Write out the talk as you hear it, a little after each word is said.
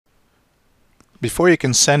Before you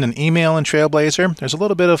can send an email in Trailblazer, there's a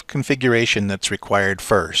little bit of configuration that's required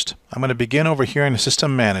first. I'm going to begin over here in the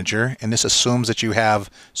System Manager, and this assumes that you have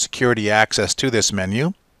security access to this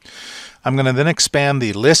menu. I'm going to then expand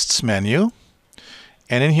the Lists menu,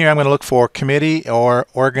 and in here I'm going to look for Committee or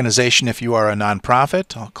Organization if you are a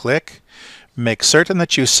nonprofit. I'll click. Make certain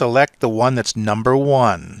that you select the one that's number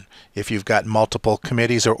 1 if you've got multiple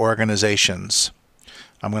committees or organizations.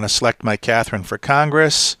 I'm going to select my Catherine for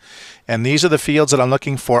Congress, and these are the fields that I'm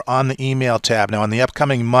looking for on the email tab. Now in the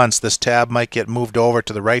upcoming months this tab might get moved over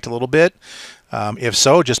to the right a little bit. If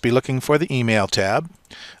so, just be looking for the email tab.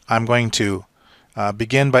 I'm going to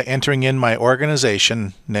begin by entering in my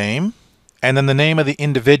organization name and then the name of the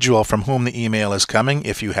individual from whom the email is coming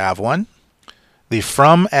if you have one. The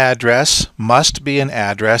from address must be an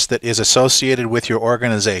address that is associated with your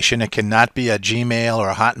organization. It cannot be a Gmail or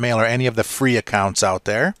a Hotmail or any of the free accounts out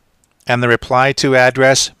there. And the reply to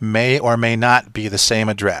address may or may not be the same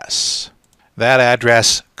address. That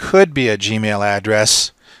address could be a Gmail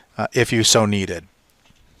address if you so needed.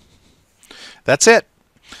 That's it.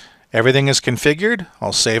 Everything is configured.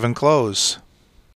 I'll save and close.